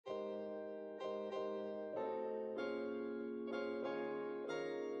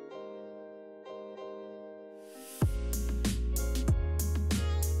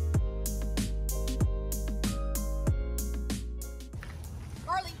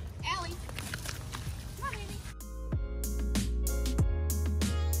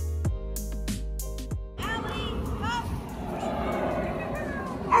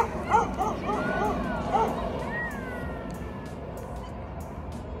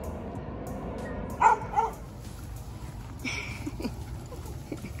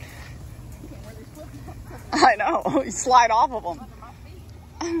I know. You slide off of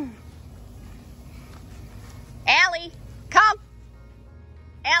them. Allie, come.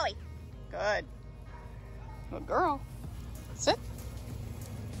 Allie. Good. Good girl. Sit.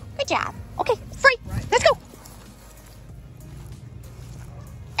 Good job. Okay, free. Let's go.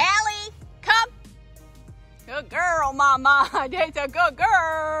 Allie, come. Good girl, Mama. That's a good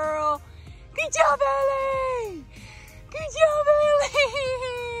girl. Good job, Allie. Good job,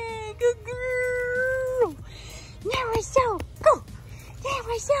 Allie. Good girl. That was so good. That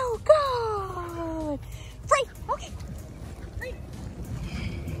was so good. Free. Okay. Free.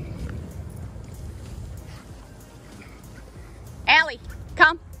 Allie,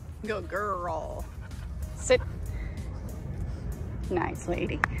 come. Good girl. Sit. Nice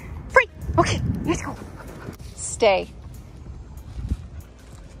lady. Free. Okay, let's go. Stay.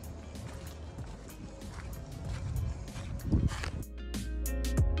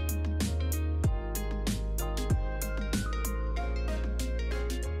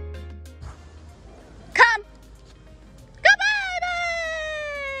 Come. Come on.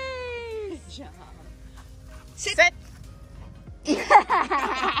 Good job. Sit. Sit. Nice.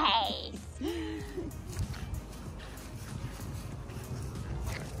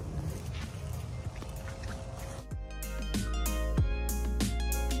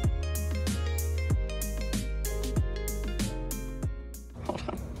 Hold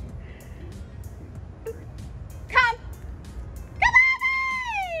on. Come. Come on.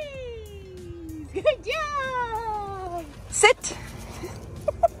 Good job. Sit.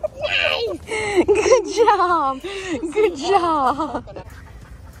 Nice. Good job. Good job.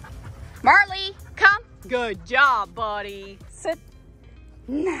 Marley, come. Good job, buddy. Sit.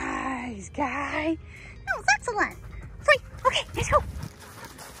 Nice guy. That was excellent. Free. Okay, let's go.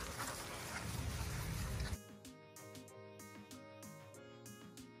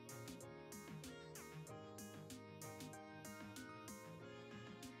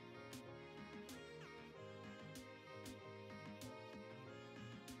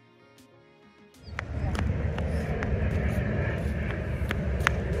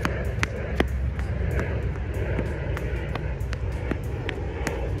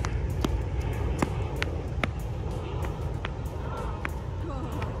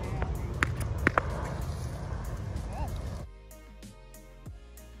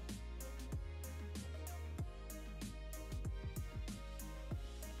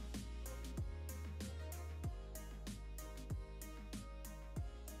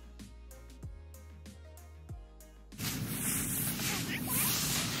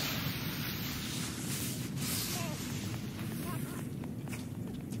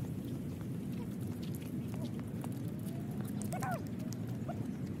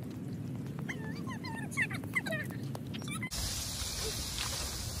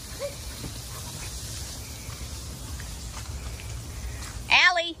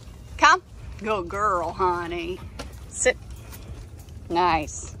 Allie, come. Good girl, honey. Sit.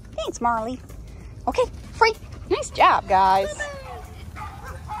 Nice. Thanks, Marley. Okay, free. Nice job, guys.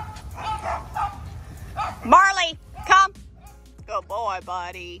 Marley, come. Good boy,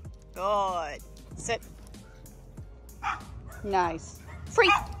 buddy. Good. Sit. Nice.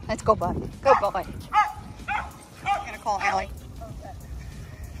 Free. Let's go, bud. Good boy. I'm gonna call Allie.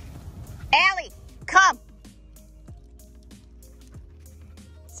 Allie, come.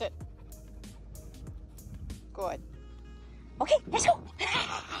 Sit. Good. Okay, let's go.